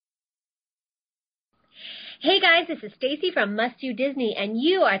Hey guys, this is Stacy from Must Do Disney, and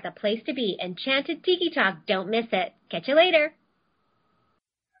you are the place to be. Enchanted Tiki Talk, don't miss it. Catch you later.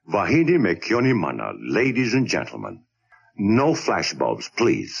 Vahidi Mekioni Mana, ladies and gentlemen. No flashbulbs,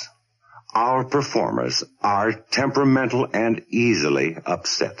 please. Our performers are temperamental and easily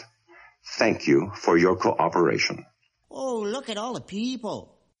upset. Thank you for your cooperation. Oh, look at all the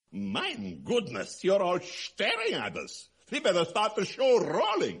people. My goodness, you're all staring at us. We better start the show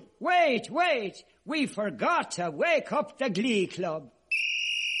rolling. Wait. We forgot to wake up the Glee Club.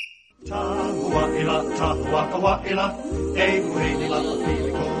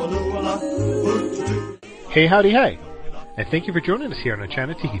 Hey, howdy, hey. And thank you for joining us here on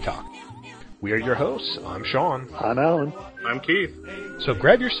Enchanted Tiki Talk. We are your hosts. I'm Sean. I'm Alan. I'm Keith. So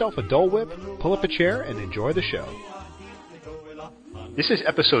grab yourself a Dole Whip, pull up a chair, and enjoy the show. This is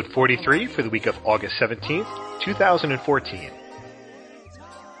episode 43 for the week of August 17th, 2014.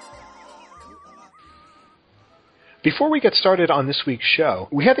 Before we get started on this week's show,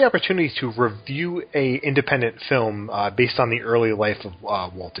 we had the opportunity to review a independent film based on the early life of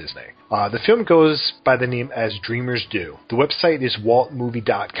Walt Disney. The film goes by the name as Dreamers Do. The website is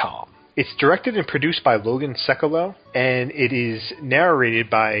waltmovie.com. It's directed and produced by Logan Sekulow, and it is narrated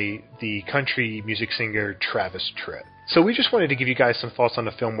by the country music singer Travis Tritt. So we just wanted to give you guys some thoughts on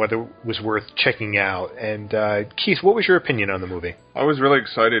the film, whether it was worth checking out. And Keith, what was your opinion on the movie? I was really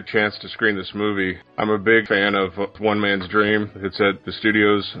excited chance to screen this movie. I'm a big fan of One Man's Dream. It's at the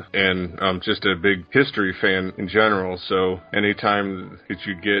studios, and I'm just a big history fan in general. So anytime that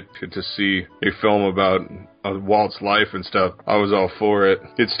you get to see a film about Walt's life and stuff, I was all for it.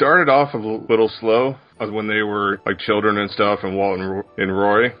 It started off a little slow when they were like children and stuff, and Walt and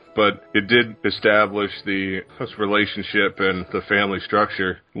Roy, but it did establish the relationship and the family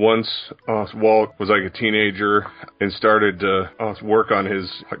structure. Once Walt was like a teenager and started to work on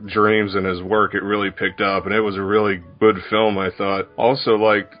his dreams and his work, it really picked up, and it was a really good film, I thought. Also,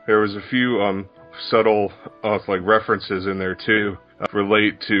 like, there was a few subtle like references in there too,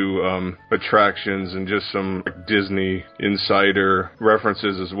 relate to attractions and just some Disney insider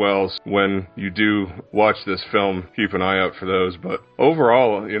references as well. When you do watch this film, keep an eye out for those. But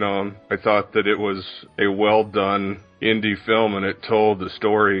overall, I thought that it was a well done indie film, and it told the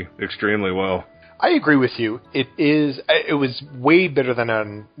story extremely well. I agree with you. It was way better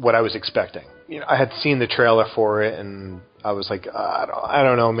than what I was expecting. I had seen the trailer for it, and I was like, I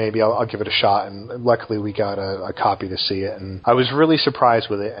don't know, maybe I'll give it a shot. And luckily, we got a copy to see it, and I was really surprised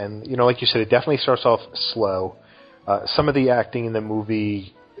with it. And like you said, it definitely starts off slow. Some of the acting in the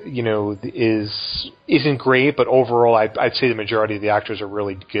movie, isn't great, but overall, I'd say the majority of the actors are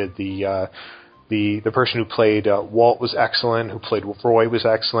really good. The person who played Walt was excellent, who played Roy was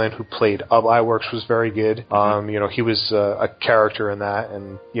excellent, who played Iwerks was very good. He was a character in that,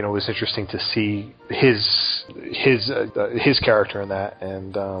 and it was interesting to see his character in that.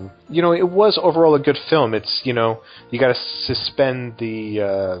 And it was overall a good film. It's you got to suspend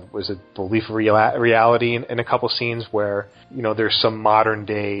the belief of reality in a couple scenes where there's some modern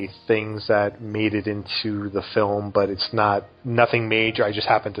day things that made it into the film, but it's nothing major. I just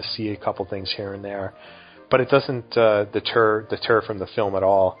happened to see a couple things here and there, but it doesn't deter from the film at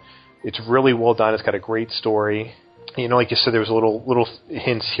all. It's really well done. It's got a great story. Like you said, there was little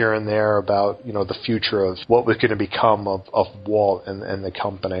hints here and there about the future of what was going to become of Walt and the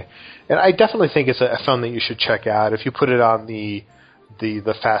company. And I definitely think it's a film that you should check out. If you put it on the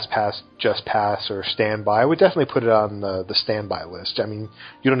Fast Pass, Just Pass, or Standby, I would definitely put it on the Standby list. I mean,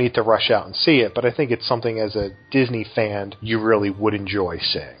 you don't need to rush out and see it, but I think it's something as a Disney fan you really would enjoy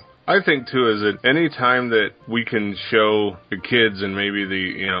seeing. I think, too, is that any time that we can show the kids and maybe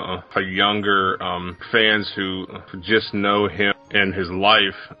the younger fans who just know him and his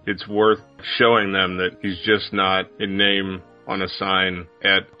life, it's worth showing them that he's just not a name on a sign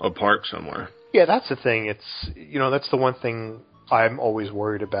at a park somewhere. Yeah, that's the thing. It's that's the one thing I'm always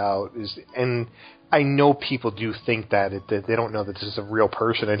worried about and I know people do think that they don't know that this is a real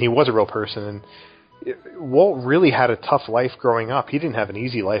person, and he was a real person, and Walt really had a tough life growing up. He didn't have an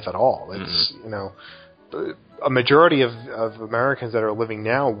easy life at all. It's, a majority of Americans that are living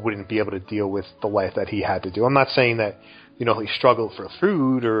now wouldn't be able to deal with the life that he had to do. I'm not saying that, he struggled for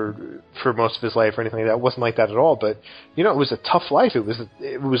food or for most of his life or anything like that. It wasn't like that at all. But, it was a tough life. It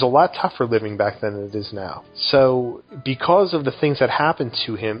was a lot tougher living back then than it is now. So because of the things that happened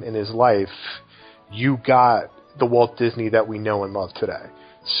to him in his life, you got the Walt Disney that we know and love today.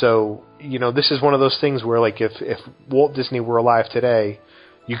 So, this is one of those things where, like, if Walt Disney were alive today,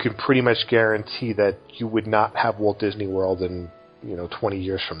 you can pretty much guarantee that you would not have Walt Disney World in, 20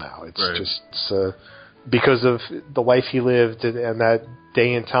 years from now. It's right. just, because of the life he lived and that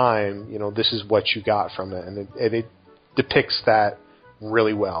day and time, you know, this is what you got from it. And it depicts that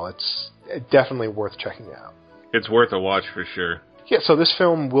really well. It's definitely worth checking out. It's worth a watch for sure. Yeah, so this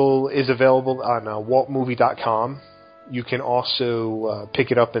film is available on waltmovie.com. You can also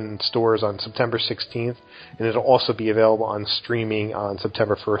pick it up in stores on September 16th, and it'll also be available on streaming on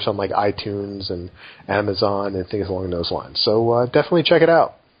September 1st on like iTunes and Amazon and things along those lines. So definitely check it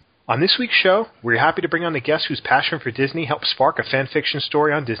out. On this week's show, we're happy to bring on a guest whose passion for Disney helped spark a fan fiction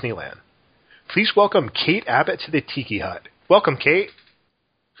story on Disneyland. Please welcome Kate Abbott to the Tiki Hut. Welcome, Kate.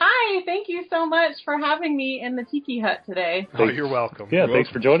 Hi, thank you so much for having me in the Tiki Hut today. Oh, you're welcome. Yeah, thanks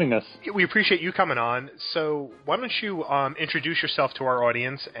for joining us. We appreciate you coming on. So why don't you introduce yourself to our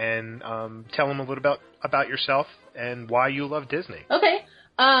audience and tell them a little bit about yourself and why you love Disney. Okay.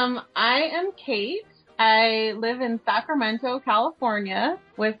 I am Kate. I live in Sacramento, California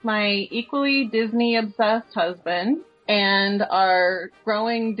with my equally Disney-obsessed husband and our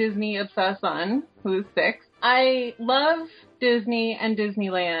growing Disney-obsessed son, who's 6. I love Disney and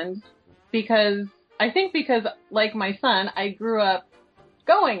Disneyland because like my son, I grew up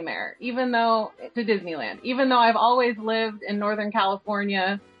going there, to Disneyland. Even though I've always lived in Northern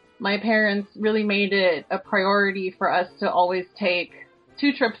California, my parents really made it a priority for us to always take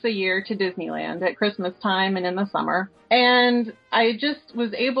 2 trips a year to Disneyland at Christmas time and in the summer. And I just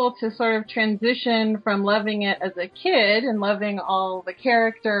was able to sort of transition from loving it as a kid and loving all the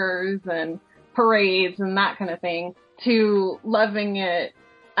characters and parades and that kind of thing to loving it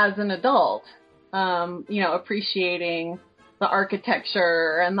as an adult, appreciating the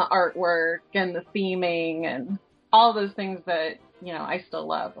architecture and the artwork and the theming and all those things that, I still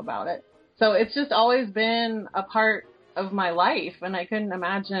love about it. So it's just always been a part of my life, and I couldn't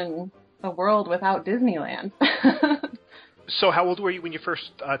imagine a world without Disneyland. So how old were you when you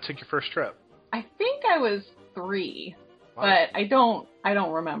first took your first trip? I think I was 3, but I don't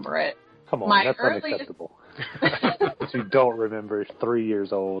remember it. Come on, that's unacceptable. If you don't remember, 3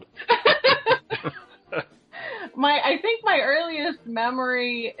 years old. I think my earliest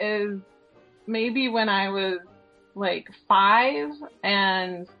memory is maybe when I was like 5,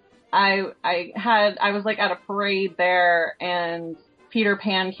 and I was like at a parade there, and Peter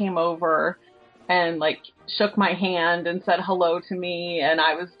Pan came over and like shook my hand and said hello to me, and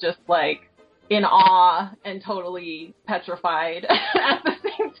I was just like in awe and totally petrified at the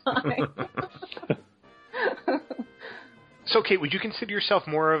same time. So, Kate, would you consider yourself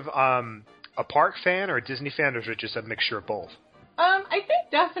more of a park fan or a Disney fan, or is it just a mixture of both? I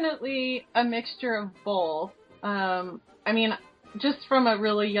think definitely a mixture of both. Just from a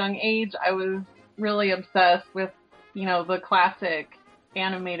really young age, I was really obsessed with, the classic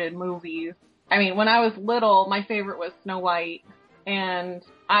animated movies. When I was little, my favorite was Snow White, and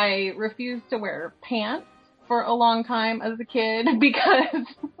I refused to wear pants for a long time as a kid because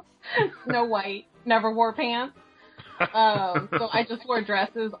Snow White never wore pants. So I just wore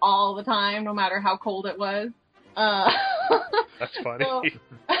dresses all the time, no matter how cold it was. That's funny.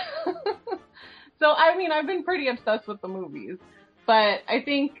 So I've been pretty obsessed with the movies, but I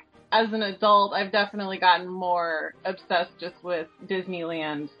think as an adult, I've definitely gotten more obsessed just with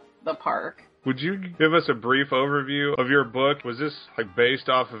Disneyland, the park. Would you give us a brief overview of your book? Was this based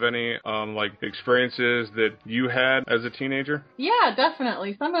off of any experiences that you had as a teenager? Yeah,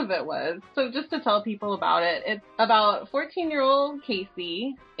 definitely. Some of it was. So just to tell people about it, it's about 14-year-old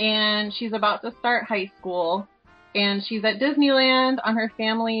Casey, and she's about to start high school, and she's at Disneyland on her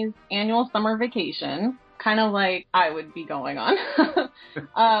family's annual summer vacation, kind of like I would be going on.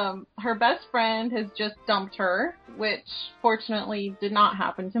 Her best friend has just dumped her, which fortunately did not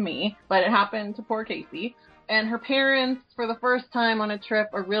happen to me, but it happened to poor Casey. And her parents, for the first time on a trip,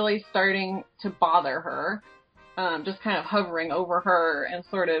 are really starting to bother her, just kind of hovering over her and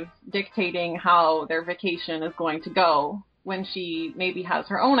sort of dictating how their vacation is going to go, when she maybe has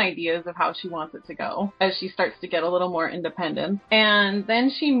her own ideas of how she wants it to go as she starts to get a little more independent. And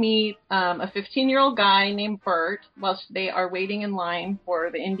then she meets a 15-year-old guy named Bert while they are waiting in line for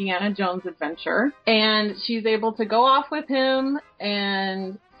the Indiana Jones adventure. And she's able to go off with him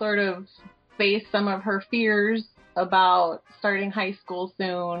and sort of face some of her fears about starting high school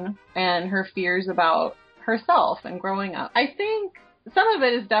soon and her fears about herself and growing up. I think some of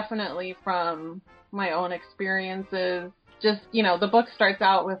it is definitely from my own experiences. Just, the book starts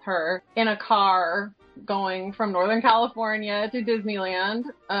out with her in a car going from Northern California to Disneyland,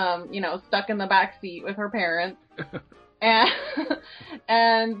 stuck in the back seat with her parents. And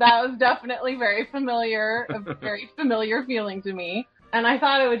that was definitely very familiar, a very familiar feeling to me. And I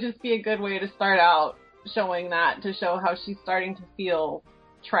thought it would just be a good way to start out showing that, to show how she's starting to feel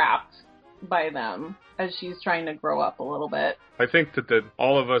trapped by them as she's trying to grow up a little bit. I think that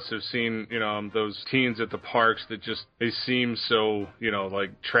all of us have seen, those teens at the parks that just, they seem so,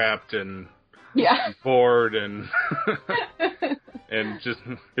 like trapped and bored and and just,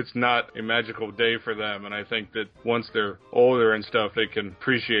 it's not a magical day for them. And I think that once they're older and stuff, they can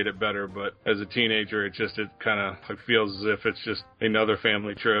appreciate it better. But as a teenager, it kind of feels as if it's just another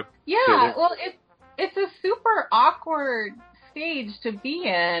family trip. Yeah, well, it's a super awkward stage to be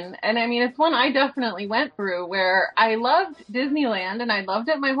in, and I mean, it's one I definitely went through, where I loved Disneyland and I loved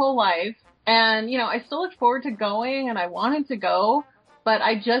it my whole life, and I still look forward to going and I wanted to go, but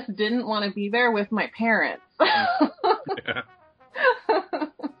I just didn't want to be there with my parents. Yeah.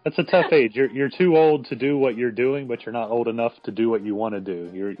 That's a tough age. You're too old to do what you're doing, but you're not old enough to do what you want to do.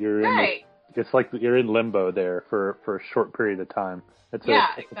 You're right. It's like you're in limbo there for a short period of time. It's a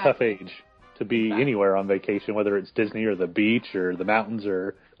tough age to be anywhere on vacation, whether it's Disney or the beach or the mountains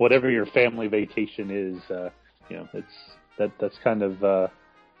or whatever your family vacation is. That's kind of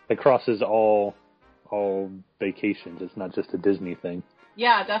it crosses all vacations. It's not just a Disney thing.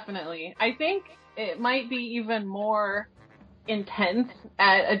 Yeah, definitely. I think it might be even more intense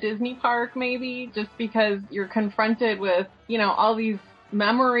at a Disney park, maybe, just because you're confronted with, all these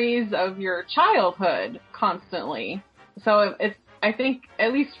memories of your childhood constantly. So I think,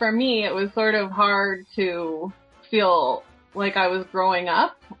 at least for me, it was sort of hard to feel like I was growing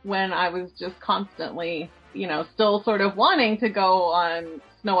up when I was just constantly, still sort of wanting to go on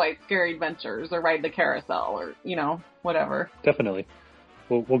Snow White's Scary Adventures or ride the carousel or, whatever. Definitely.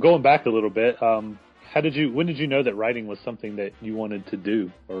 Well, going back a little bit, when did you know that writing was something that you wanted to do,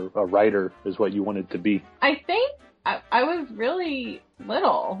 or a writer is what you wanted to be? I think I was really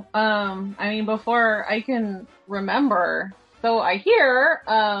little. Before I can remember. So I hear,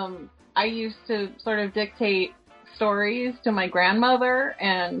 I used to sort of dictate stories to my grandmother,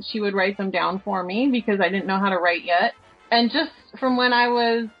 and she would write them down for me because I didn't know how to write yet. And just from when I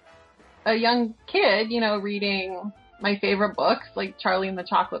was a young kid, reading my favorite books like Charlie and the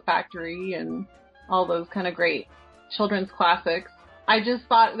Chocolate Factory and all those kind of great children's classics, I just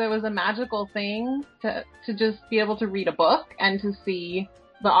thought there was a magical thing to just be able to read a book and to see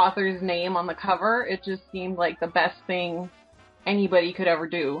the author's name on the cover. It just seemed like the best thing anybody could ever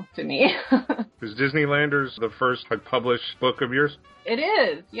do to me. Is Disneylanders the first published book of yours? It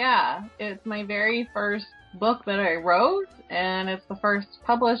is, yeah. It's my very first book that I wrote, and it's the first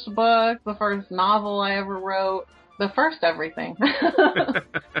published book, the first novel I ever wrote, the first everything.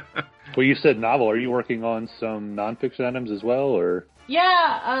 Well, you said novel. Are you working on some nonfiction items as well, or?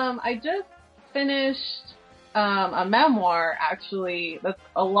 Yeah, I just finished a memoir, actually, that's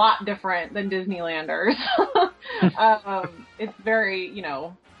a lot different than Disneylanders. It's very,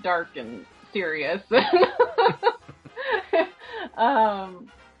 dark and serious.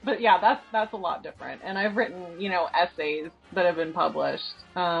 But yeah, that's a lot different. And I've written, essays that have been published.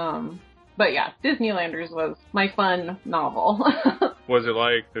 But yeah, Disneylanders was my fun novel. Was it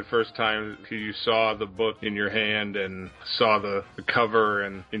like the first time you saw the book in your hand and saw the cover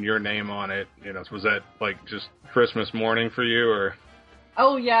and your name on it? Was that like just Christmas morning for you, or?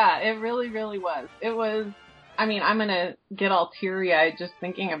 Oh yeah, it really, really was. It was. I'm gonna get all teary-eyed just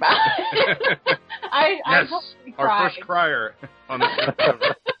thinking about it. I totally cried. Our first crier on the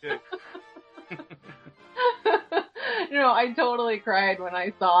cover. I totally cried when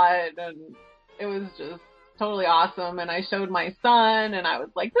I saw it, and it was just totally awesome. And I showed my son, and I was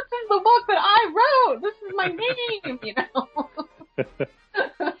like, "This is the book that I wrote. This is my name."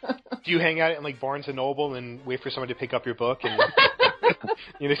 Do you hang out in like Barnes and Noble and wait for somebody to pick up your book and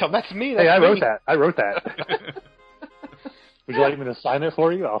tell them, "That's me"? That's I me. wrote that. Would you like me to sign it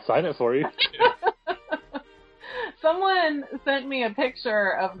for you? I'll sign it for you. Someone sent me a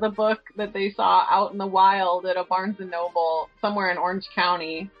picture of the book that they saw out in the wild at a Barnes & Noble somewhere in Orange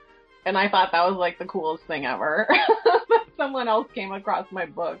County, and I thought that was like the coolest thing ever. Someone else came across my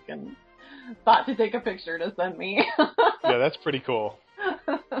book and thought to take a picture to send me. Yeah, that's pretty cool.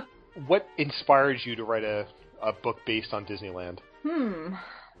 What inspired you to write a book based on Disneyland?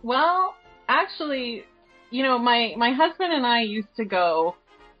 Well, actually, my husband and I used to go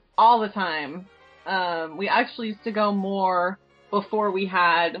all the time. We actually used to go more before we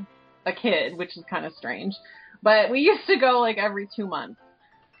had a kid, which is kind of strange. But we used to go like every 2 months.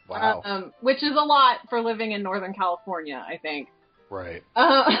 Wow. Which is a lot for living in Northern California, I think. Right.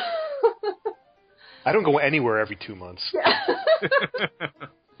 I don't go anywhere every 2 months.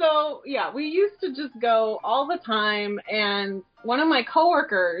 So, yeah, we used to just go all the time. And one of my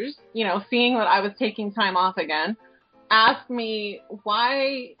coworkers, seeing that I was taking time off again, asked me,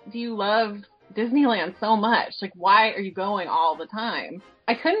 "Why do you love Disneyland so much? Like, why are you going all the time?"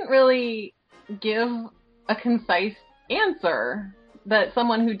 I couldn't really give a concise answer that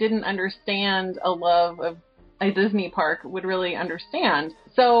someone who didn't understand a love of a Disney park would really understand.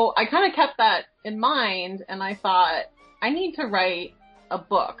 So I kind of kept that in mind, and I thought, I need to write a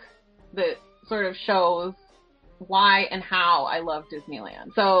book that sort of shows why and how I love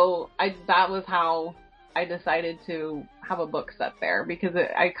Disneyland. So that was how I decided to have a book set there, because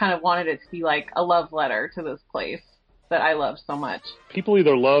I kind of wanted it to be like a love letter to this place that I love so much. People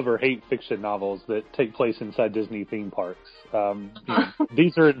either love or hate fiction novels that take place inside Disney theme parks.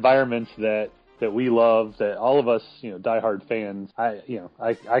 These are environments that we love, that all of us, diehard fans,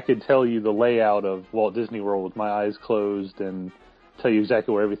 I could tell you the layout of Walt Disney World with my eyes closed and tell you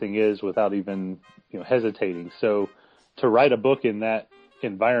exactly where everything is without even, hesitating. So to write a book in that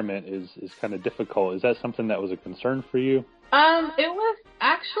environment is kind of difficult. Is that something that was a concern for you? It was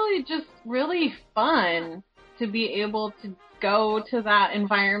actually just really fun to be able to go to that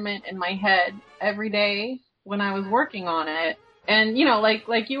environment in my head every day when I was working on it. And,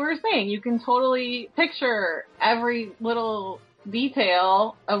 like you were saying, you can totally picture every little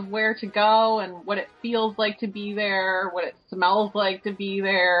detail of where to go and what it feels like to be there, what it smells like to be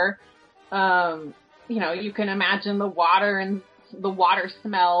there. You can imagine the water and the water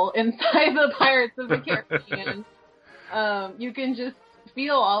smell inside the Pirates of the Caribbean. You can just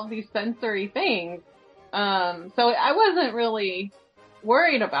feel all these sensory things. So I wasn't really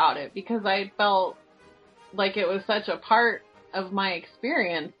worried about it because I felt like it was such a part of my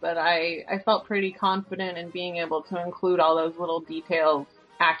experience that I felt pretty confident in being able to include all those little details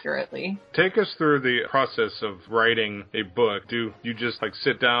accurately. Take us through the process of writing a book. Do you just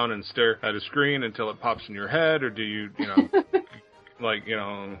sit down and stare at a screen until it pops in your head, or do you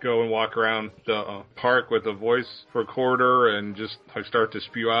go and walk around the park with a voice recorder and just start to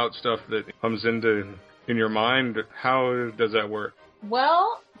spew out stuff that comes in your mind? How does that work?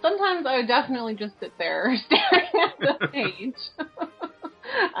 Well, sometimes I would definitely just sit there staring at the page.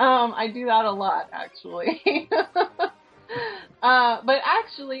 I do that a lot, actually. But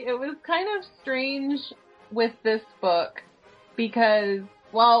actually, it was kind of strange with this book because,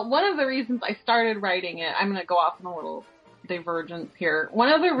 one of the reasons I started writing it, I'm going to go off on a little divergence here. One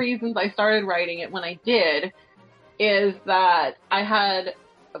of the reasons I started writing it when I did is that I had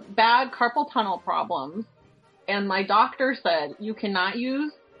bad carpal tunnel problems, and my doctor said, you cannot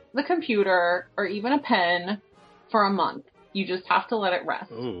use the computer or even a pen for a month. You just have to let it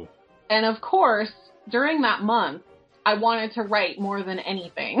rest. Ooh. And of course, during that month, I wanted to write more than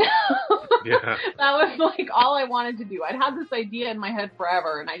anything. Yeah. That was all I wanted to do. I'd had this idea in my head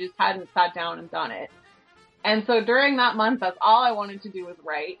forever, and I just hadn't sat down and done it. And so during that month, that's all I wanted to do was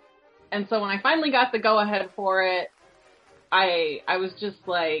write. And so when I finally got the go-ahead for it, I was just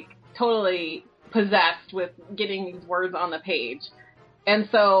totally possessed with getting these words on the page. And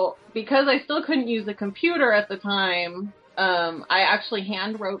so because I still couldn't use a computer at the time, I actually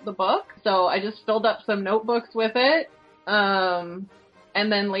hand wrote the book. So I just filled up some notebooks with it. And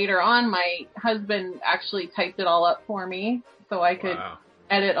then later on, my husband actually typed it all up for me so I could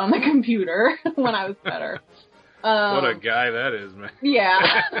edit on the computer when I was better. What a guy that is, man.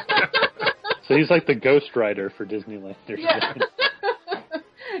 Yeah. So he's like the ghostwriter for Disneyland. Yeah.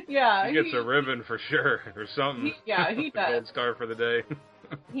 Yeah. He gets a ribbon for sure, or something. He does. Gold star for the day.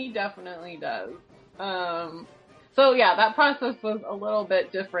 He definitely does. So yeah, that process was a little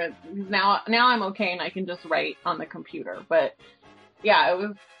bit different. Now I'm okay and I can just write on the computer. But yeah,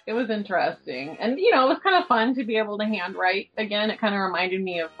 it was interesting. And it was kind of fun to be able to handwrite again. It kind of reminded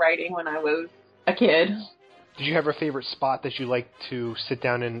me of writing when I was a kid. Did you have a favorite spot that you liked to sit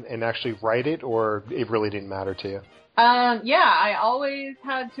down and actually write it, or it really didn't matter to you? Yeah, I always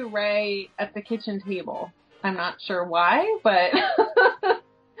had to write at the kitchen table. I'm not sure why, but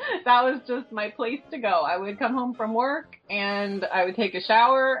that was just my place to go. I would come home from work and I would take a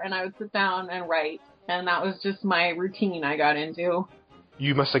shower and I would sit down and write. And that was just my routine I got into.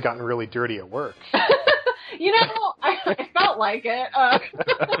 You must have gotten really dirty at work. I felt like it.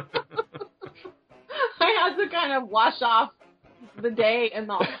 I had to kind of wash off the day in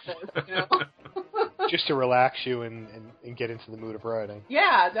the office, Just to relax you and get into the mood of writing.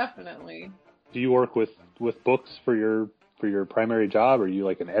 Yeah, definitely. Do you work with books for your primary job? Are you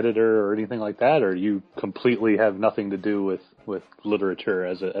like an editor or anything like that, or you completely have nothing to do with literature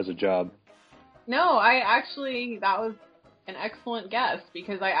as a job? No, that was an excellent guess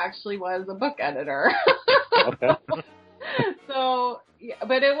because I actually was a book editor. Okay. So, yeah,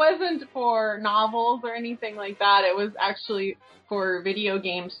 but it wasn't for novels or anything like that. It was actually for video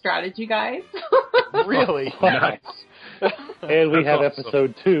game strategy guides. Really? Nice. And we have awesome.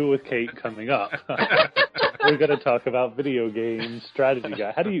 episode 2 with Kate coming up. we're going to talk about video game strategy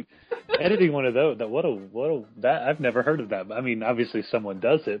guide. How do you editing one of those? That I've never heard of that. I mean, obviously someone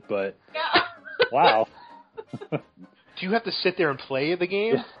does it, but Yeah. wow. Do you have to sit there and play the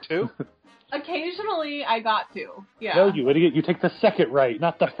game too? Occasionally, I got to. Yeah. No, you idiot! You take the second right,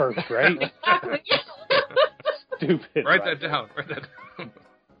 not the first right. Exactly. Stupid. Write that down. Write that down.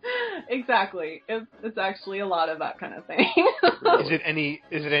 Exactly. It's actually a lot of that kind of thing. Is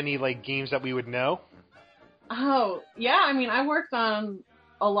it any like games that we would know? Oh, yeah. I mean, I worked on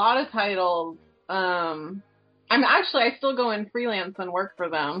a lot of titles. I still go in freelance and work for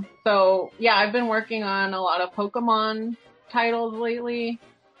them. So, yeah, I've been working on a lot of Pokemon titles lately.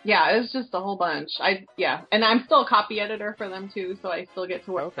 Yeah, it's just a whole bunch. And I'm still a copy editor for them too, so I still get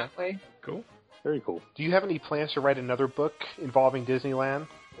to work that way. Cool. Very cool. Do you have any plans to write another book involving Disneyland,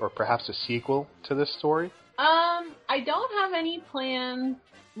 or perhaps a sequel to this story? I don't have any plans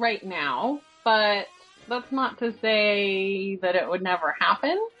right now, but that's not to say that it would never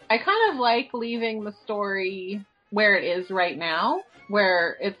happen. I kind of like leaving the story where it is right now,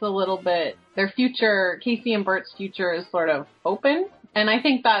 where it's a little bit, their future, Casey and Bert's future is sort of open. And I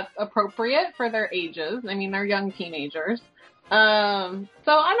think that's appropriate for their ages. I mean, they're young teenagers. So I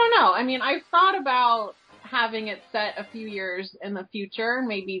don't know. I mean, I've thought about having it set a few years in the future.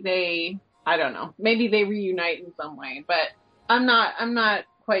 Maybe they reunite in some way, but I'm not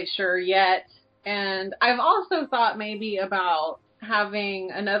quite sure yet. And I've also thought maybe about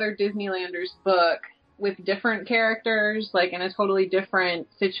having another Disneylanders book with different characters, like in a totally different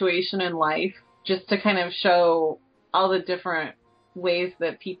situation in life, just to kind of show all the different ways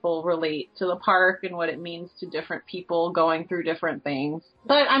that people relate to the park and what it means to different people going through different things.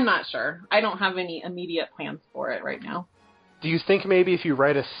 But I'm not sure. I don't have any immediate plans for it right now. Do you think maybe if you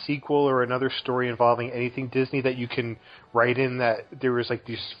write a sequel or another story involving anything Disney that you can write in that there was like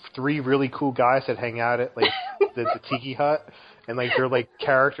these 3 really cool guys that hang out at like the Tiki Hut and like they're like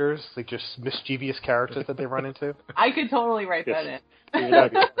characters, like just mischievous characters that they run into? I could totally write that in.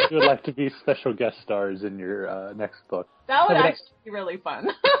 You would like to be special guest stars in your next book. That would actually be really fun.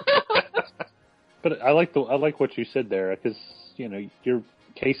 But I like what you said there, because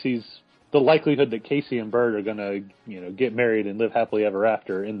the likelihood that Casey and Bert are gonna get married and live happily ever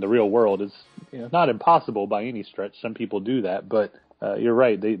after in the real world is not impossible by any stretch. Some people do that, but you're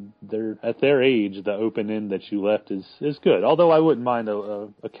right. They're at their age. The open end that you left is good. Although I wouldn't mind a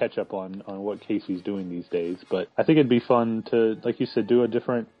catch up on what Casey's doing these days. But I think it'd be fun to, like you said, do it at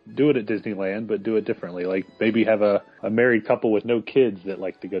Disneyland, but do it differently. Like maybe have a married couple with no kids that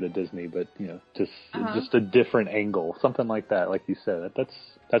like to go to Disney, but just a different angle, something like that. Like you said,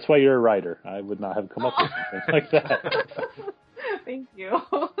 that's why you're a writer. I would not have come up with something like that. Thank you.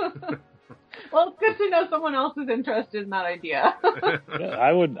 Well, it's good to know someone else is interested in that idea. Yeah,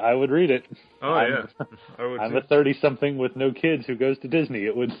 I would read it. Oh, yeah. I'm a 30-something with no kids who goes to Disney.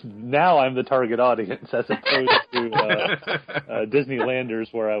 Now I'm the target audience as opposed to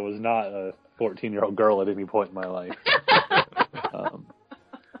Disneylanders where I was not a 14-year-old girl at any point in my life.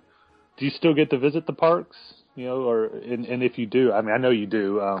 Do you still get to visit the parks? And if you do, I mean, I know you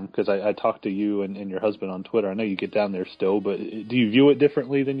do, because I talked to you and your husband on Twitter. I know you get down there still, but do you view it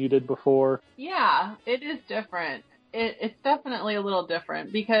differently than you did before? Yeah, it is different. It's definitely a little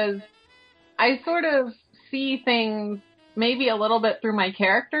different because I sort of see things maybe a little bit through my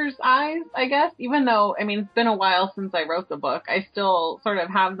character's eyes, I guess, even though, I mean, it's been a while since I wrote the book. I still sort of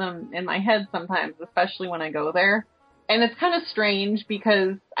have them in my head sometimes, especially when I go there. And it's kind of strange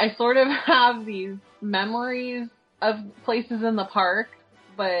because I sort of have these memories of places in the park,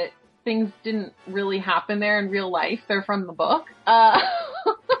 but things didn't really happen there in real life. They're from the book. So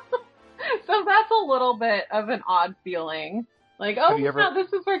that's a little bit of an odd feeling. Like,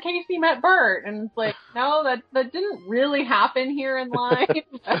 this is where Casey met Bert. And it's like, no, that didn't really happen here in life.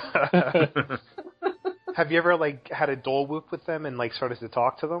 Have you ever, like, had a Dole Whip with them and, like, started to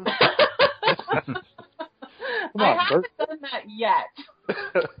talk to them? I haven't done that yet.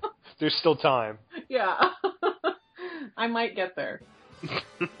 There's still time. Yeah. I might get there.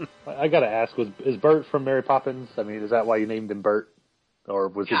 I gotta ask, is Bert from Mary Poppins? I mean, is that why you named him Bert? Or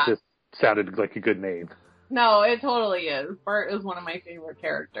was it just sounded like a good name? No, it totally is. Bert is one of my favorite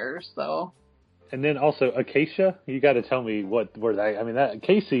characters, so. And then also, Acacia? You gotta tell me that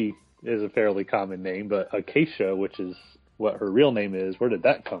Casey is a fairly common name, but Acacia, which is what her real name is, where did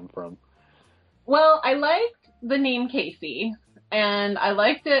that come from? Well, I liked the name Casey, and I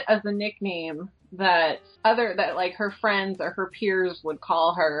liked it as a nickname that like her friends or her peers would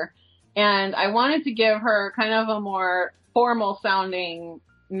call her. And I wanted to give her kind of a more formal sounding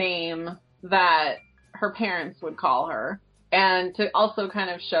name that her parents would call her. And to also kind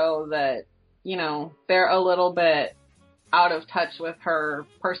of show that you know, they're a little bit out of touch with her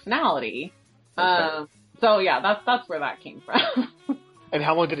personality. Okay. So yeah, that's where that came from. And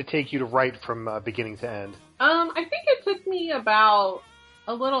how long did it take you to write from beginning to end? I think it took me about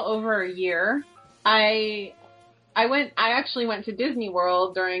a little over a year. I actually went to Disney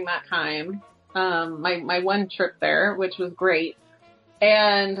World during that time. My one trip there, which was great.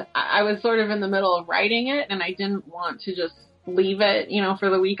 And I was sort of in the middle of writing it, and I didn't want to just leave it, you know, for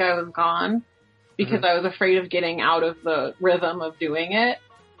the week I was gone, because I was afraid of getting out of the rhythm of doing it.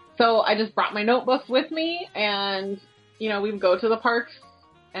 So I just brought my notebooks with me, and, you know, we would go to the parks,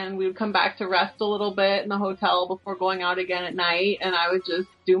 and we would come back to rest a little bit in the hotel before going out again at night, and I would just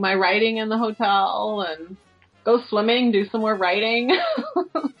do my writing in the hotel, and go swimming, do some more writing.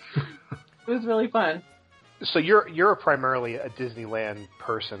 It was really fun. So you're primarily a Disneyland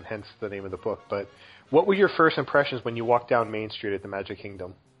person, hence the name of the book, but what were your first impressions when you walked down Main Street at the Magic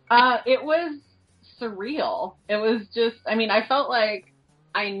Kingdom? It was surreal. It was just, I mean, I felt like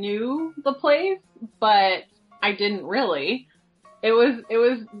I knew the place, but I didn't really. It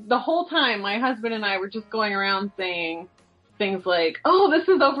was the whole time my husband and I were just going around saying things like, "Oh, this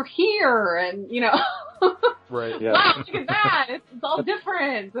is over here," and, you know, right, yeah. "Wow, look at that, it's all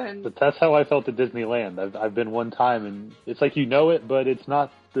different." And but that's how I felt at Disneyland. I've been one time, and it's like you know it, but it's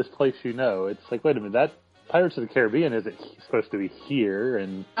not this place you know. It's like, wait a minute, that Pirates of the Caribbean isn't supposed to be here,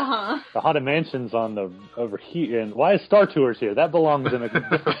 and the Haunted Mansion's on the over here, and why is Star Tours here? That belongs in a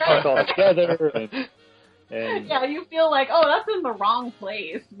different park altogether. And yeah, you feel like, oh, that's in the wrong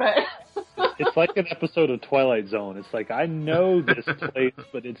place, but it's like an episode of Twilight Zone. It's like, I know this place,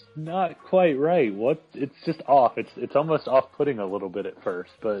 but it's not quite right. It's just off. It's almost off-putting a little bit at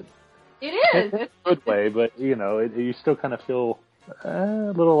first, but it is. It's a good way. But you know, you still kind of feel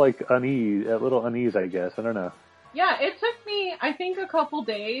a little unease, I guess. I don't know. Yeah, it took me, I think, a couple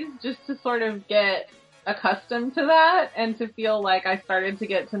days just to sort of get accustomed to that and to feel like I started to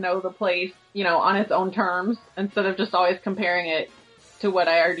get to know the place, you know, on its own terms instead of just always comparing it to what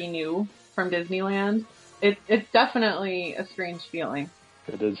I already knew from Disneyland. It's definitely a strange feeling.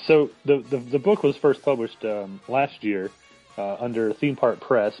 It is. So the book was first published last year under Theme Park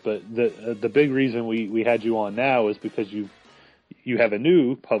Press, but the big reason we had you on now is because you have a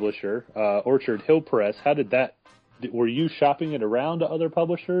new publisher, Orchard Hill Press. How did that? Were you shopping it around to other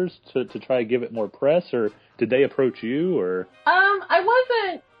publishers to try to give it more press, or did they approach you, or? I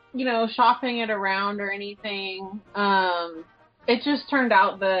wasn't, you know, shopping it around or anything. It just turned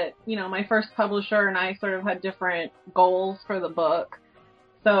out that, you know, my first publisher and I sort of had different goals for the book.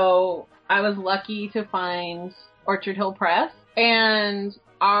 So I was lucky to find Orchard Hill Press, and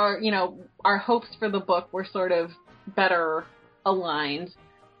our hopes for the book were sort of better aligned.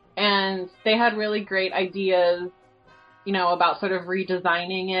 And they had really great ideas, you know, about sort of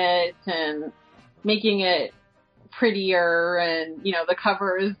redesigning it and making it prettier, and, you know, the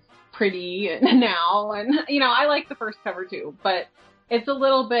cover is pretty now, and, you know, I like the first cover too, but it's a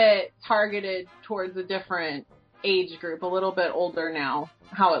little bit targeted towards a different age group, a little bit older now,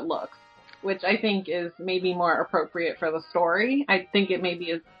 how it looks, which I think is maybe more appropriate for the story. I think it maybe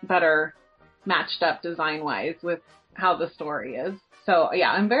is better matched up design-wise with how the story is. So yeah,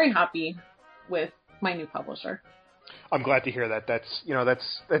 I'm very happy with my new publisher. I'm glad to hear that.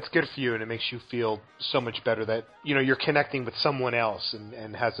 That's good for you, and it makes you feel so much better that, you know, you're connecting with someone else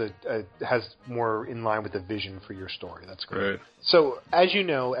and has more in line with the vision for your story. That's great. Right. So, as you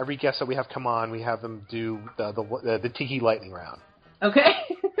know, every guest that we have come on, we have them do the Tiki Lightning Round. Okay.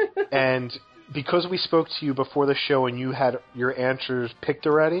 And because we spoke to you before the show and you had your answers picked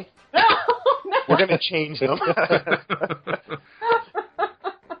already, we're going to change them.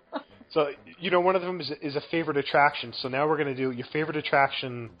 So, you know, one of them is a favorite attraction. So now we're going to do your favorite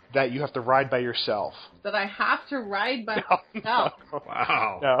attraction that you have to ride by yourself. That I have to ride by myself? No.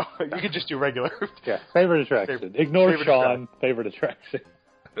 Wow. No, you can just do regular. Yeah, favorite attraction. Ignore Sean, favorite attraction.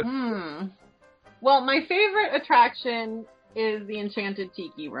 Well, my favorite attraction is the Enchanted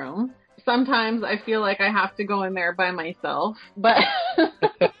Tiki Room. Sometimes I feel like I have to go in there by myself, but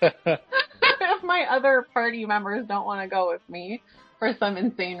if my other party members don't want to go with me for some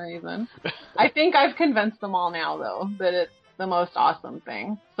insane reason. I think I've convinced them all now, though, that it's the most awesome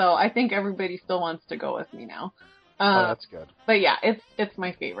thing. So I think everybody still wants to go with me now. Oh, that's good. But yeah, it's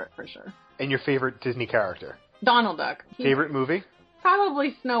my favorite for sure. And your favorite Disney character? Donald Duck. Favorite movie?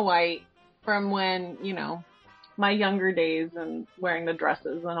 Probably Snow White, from when, you know, my younger days and wearing the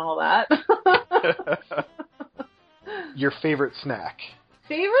dresses and all that. Your favorite snack?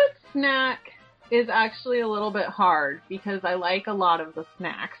 Favorite snack is actually a little bit hard because I like a lot of the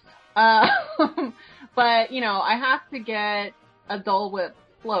snacks. But, you know, I have to get a Dole Whip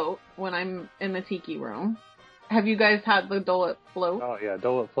float when I'm in the tiki room. Have you guys had the Dole Whip float? Oh yeah,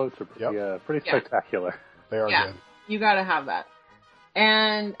 Dole Whip floats are pretty spectacular. They are good. You gotta have that.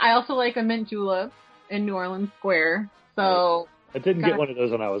 And I also like a mint julep in New Orleans Square. So I didn't get one of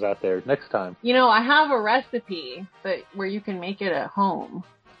those when I was out there. Next time. You know, I have a recipe where you can make it at home.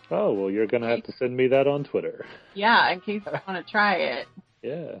 Oh, well, you're going to have to send me that on Twitter. Yeah, in case you want to try it.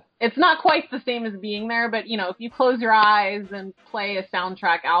 Yeah. It's not quite the same as being there, but, you know, if you close your eyes and play a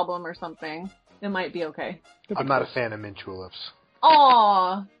soundtrack album or something, it might be okay. I'm not a fan of mint juleps.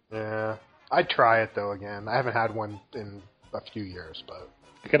 Aww. Yeah. I'd try it, though, again. I haven't had one in a few years, but...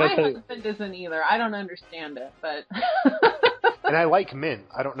 My husband isn't either. I don't understand it, but... And I like mint.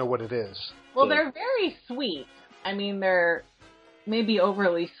 I don't know what it is. Well, they're very sweet. I mean, they're maybe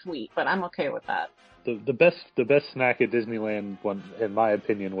overly sweet, but I'm okay with that. The best snack at Disneyland, in my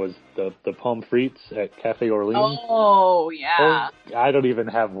opinion, was the pommes frites at Cafe Orleans. Oh, yeah. I don't even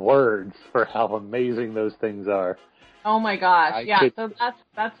have words for how amazing those things are. Oh my gosh, so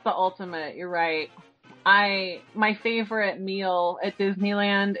that's the ultimate, you're right. My favorite meal at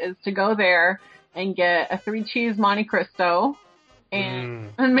Disneyland is to go there and get a 3-cheese Monte Cristo and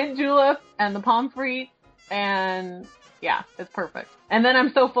a mint julep and the pommes frites, and yeah, it's perfect. And then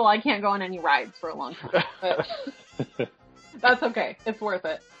I'm so full I can't go on any rides for a long time. But that's okay. It's worth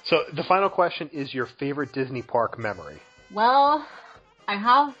it. So the final question is your favorite Disney park memory. Well, I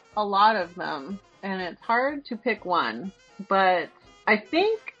have a lot of them, and it's hard to pick one, but I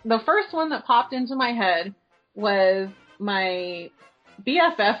think the first one that popped into my head was my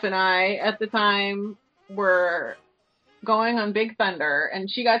BFF and I at the time were going on Big Thunder, and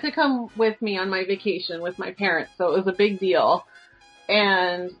she got to come with me on my vacation with my parents, so it was a big deal.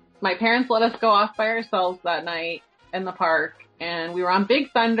 And my parents let us go off by ourselves that night in the park, and we were on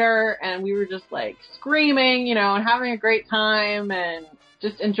Big Thunder, and we were just like screaming, you know, and having a great time and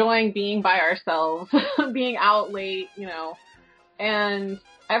just enjoying being by ourselves, being out late, you know. And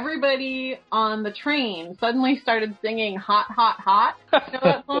everybody on the train suddenly started singing Hot, Hot, Hot. You know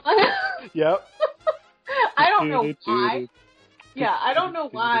that song? Yep. I don't know why. Yeah, I don't know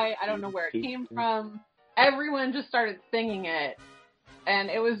why. I don't know where it came from. Everyone just started singing it. And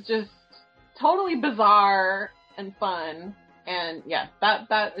it was just totally bizarre and fun. And yeah,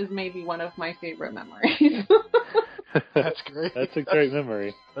 that is maybe one of my favorite memories. That's great. That's a great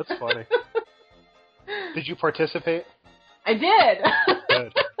memory. That's funny. Did you participate? I did.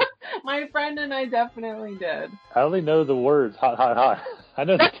 Good. My friend and I definitely did. I only know the words hot, hot, hot. I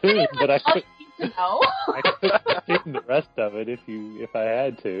know the tune, but I couldn't sing the rest of it if I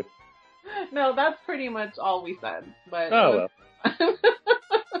had to. No, that's pretty much all we said. But well.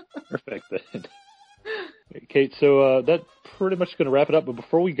 Perfect then. Kate, so that's pretty much going to wrap it up. But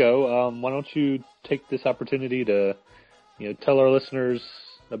before we go, why don't you take this opportunity to, tell our listeners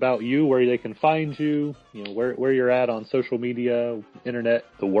about you, where they can find you, where you're at on social media, internet,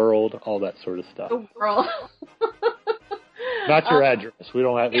 the world, all that sort of stuff. The world. Not your address. We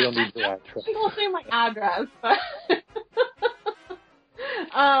don't need your address. I won't say my address. But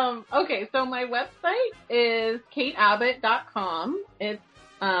okay, so my website is kateabbott.com. It's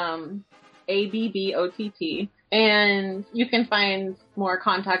ABBOTT. And you can find more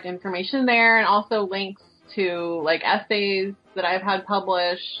contact information there, and also links to like essays that I've had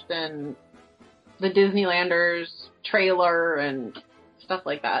published and the Disneylanders trailer and stuff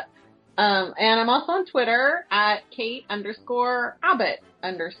like that. And I'm also on Twitter at Kate_Abbott_.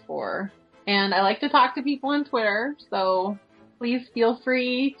 And I like to talk to people on Twitter, so please feel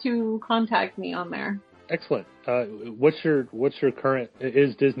free to contact me on there. Excellent. What's your current,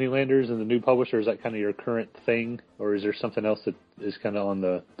 is Disneylanders and the new publisher, is that kind of your current thing, or is there something else that is kind of on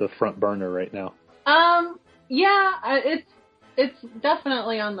the front burner right now? Yeah, it's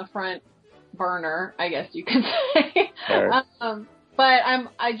definitely on the front burner, I guess you could say. Right. But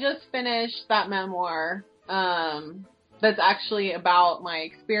I just finished that memoir, that's actually about my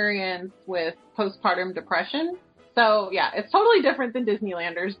experience with postpartum depression. So yeah, it's totally different than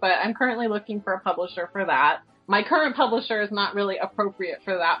Disneylanders, but I'm currently looking for a publisher for that. My current publisher is not really appropriate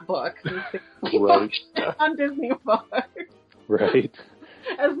for that book. Right. On Disney books. Right.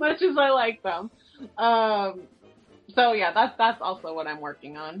 As much as I like them. So yeah, that's also what I'm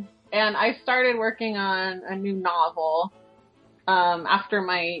working on. And I started working on a new novel. After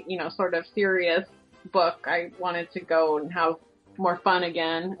my, sort of serious book, I wanted to go and have more fun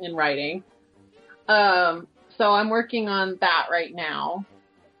again in writing. So I'm working on that right now.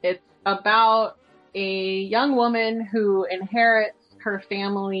 It's about a young woman who inherits her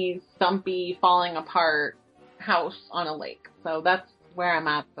family's stumpy, falling apart house on a lake. So that's where I'm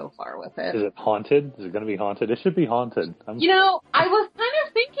at so far with it. Is it haunted? Is it going to be haunted? It should be haunted. I was kind of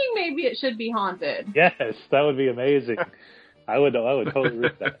thinking maybe it should be haunted. Yes, that would be amazing. I would totally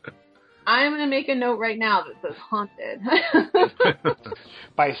read that. I'm going to make a note right now that says haunted.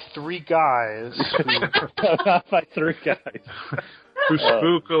 By 3 guys. Not by 3 guys. Who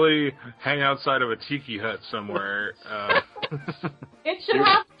spookily hang outside of a tiki hut somewhere. It should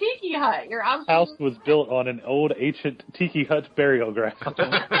have a tiki hut. Your house was built on an old ancient tiki hut burial ground.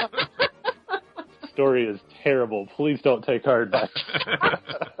 Story is terrible. Please don't take our advice.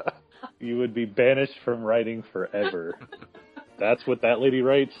 You would be banished from writing forever. That's what that lady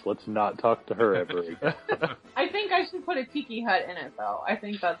writes. Let's not talk to her ever again. I think I should put a tiki hut in it, though. I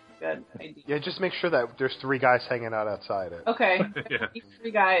think that's a good idea. Yeah, just make sure that there's 3 guys hanging out outside it. Okay. Yeah.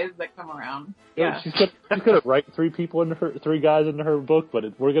 3 guys that come around. Yeah. She's gonna write 3 people into her, 3 guys into her book, but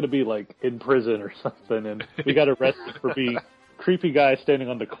we're gonna be like in prison or something, and we got arrested for being creepy guy standing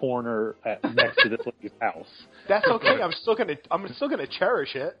on the corner next to this lady's house. That's okay. I'm still gonna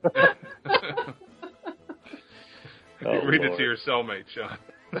cherish it. Read Lord. it to your cellmate, Sean.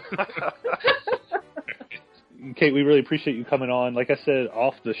 Kate, we really appreciate you coming on. Like I said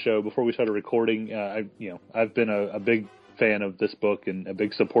off the show before we started recording, I've been a big fan of this book and a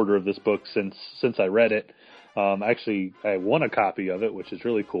big supporter of this book since I read it. Actually, I won a copy of it, which is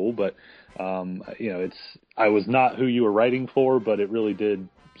really cool. But I was not who you were writing for, but it really did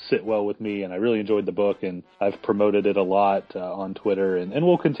sit well with me, and I really enjoyed the book, and I've promoted it a lot on Twitter, and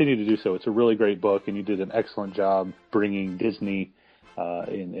we'll continue to do so. It's a really great book, and you did an excellent job bringing Disney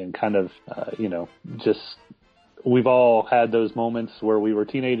in kind of, just we've all had those moments where we were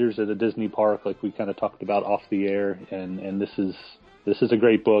teenagers at a Disney park, like we kind of talked about off the air, and this is a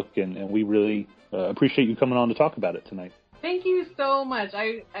great book, and we really appreciate you coming on to talk about it tonight. Thank you so much.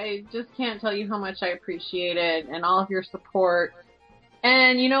 I just can't tell you how much I appreciate it and all of your support.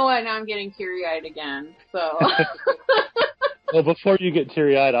 And you know what? Now I'm getting teary-eyed again. So. Well, before you get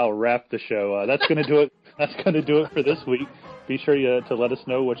teary-eyed, I'll wrap the show. That's going to do it. That's going to do it for this week. Be sure to let us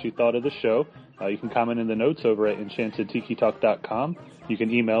know what you thought of the show. You can comment in the notes over at enchantedtikitalk.com. You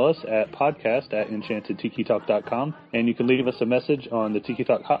can email us at podcast@enchantedtikitalk.com. And you can leave us a message on the Tiki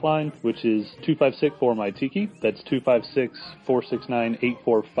Talk hotline, which is 256-4MY-TIKI. That's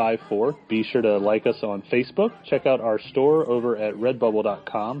 256-469-8454. Be sure to like us on Facebook. Check out our store over at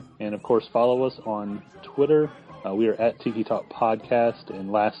redbubble.com. And, of course, follow us on Twitter. We are at Tiki Talk Podcast.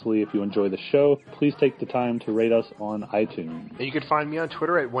 And lastly, if you enjoy the show, please take the time to rate us on iTunes. And you can find me on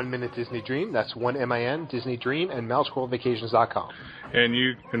Twitter at 1 Minute Disney Dream. That's 1MIN Disney Dream, and MouseSquirrelVacations.com. And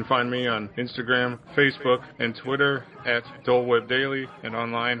you can find me on Instagram, Facebook, and Twitter at Dole Whip Daily, and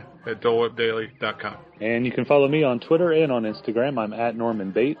online at DoleWhipDaily.com. And you can follow me on Twitter and on Instagram. I'm at Norman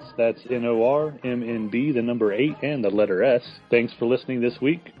Bates. That's NORMNB, the number 8, and the letter S. Thanks for listening this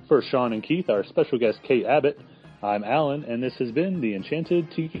week. For Sean and Keith, our special guest, Kate Abbott, I'm Alan, and this has been the Enchanted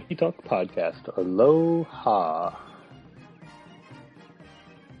Tiki Talk Podcast. Aloha.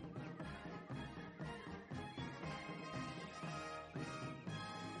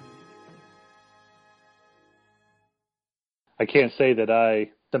 I can't say that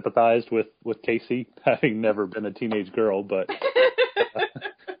I sympathized with Casey, having never been a teenage girl, but...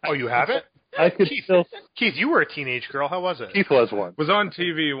 Oh, you haven't? I could Keith, still... Keith, you were a teenage girl. How was it? Keith was one. Was on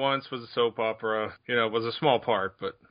TV once, was a soap opera. It was a small part, but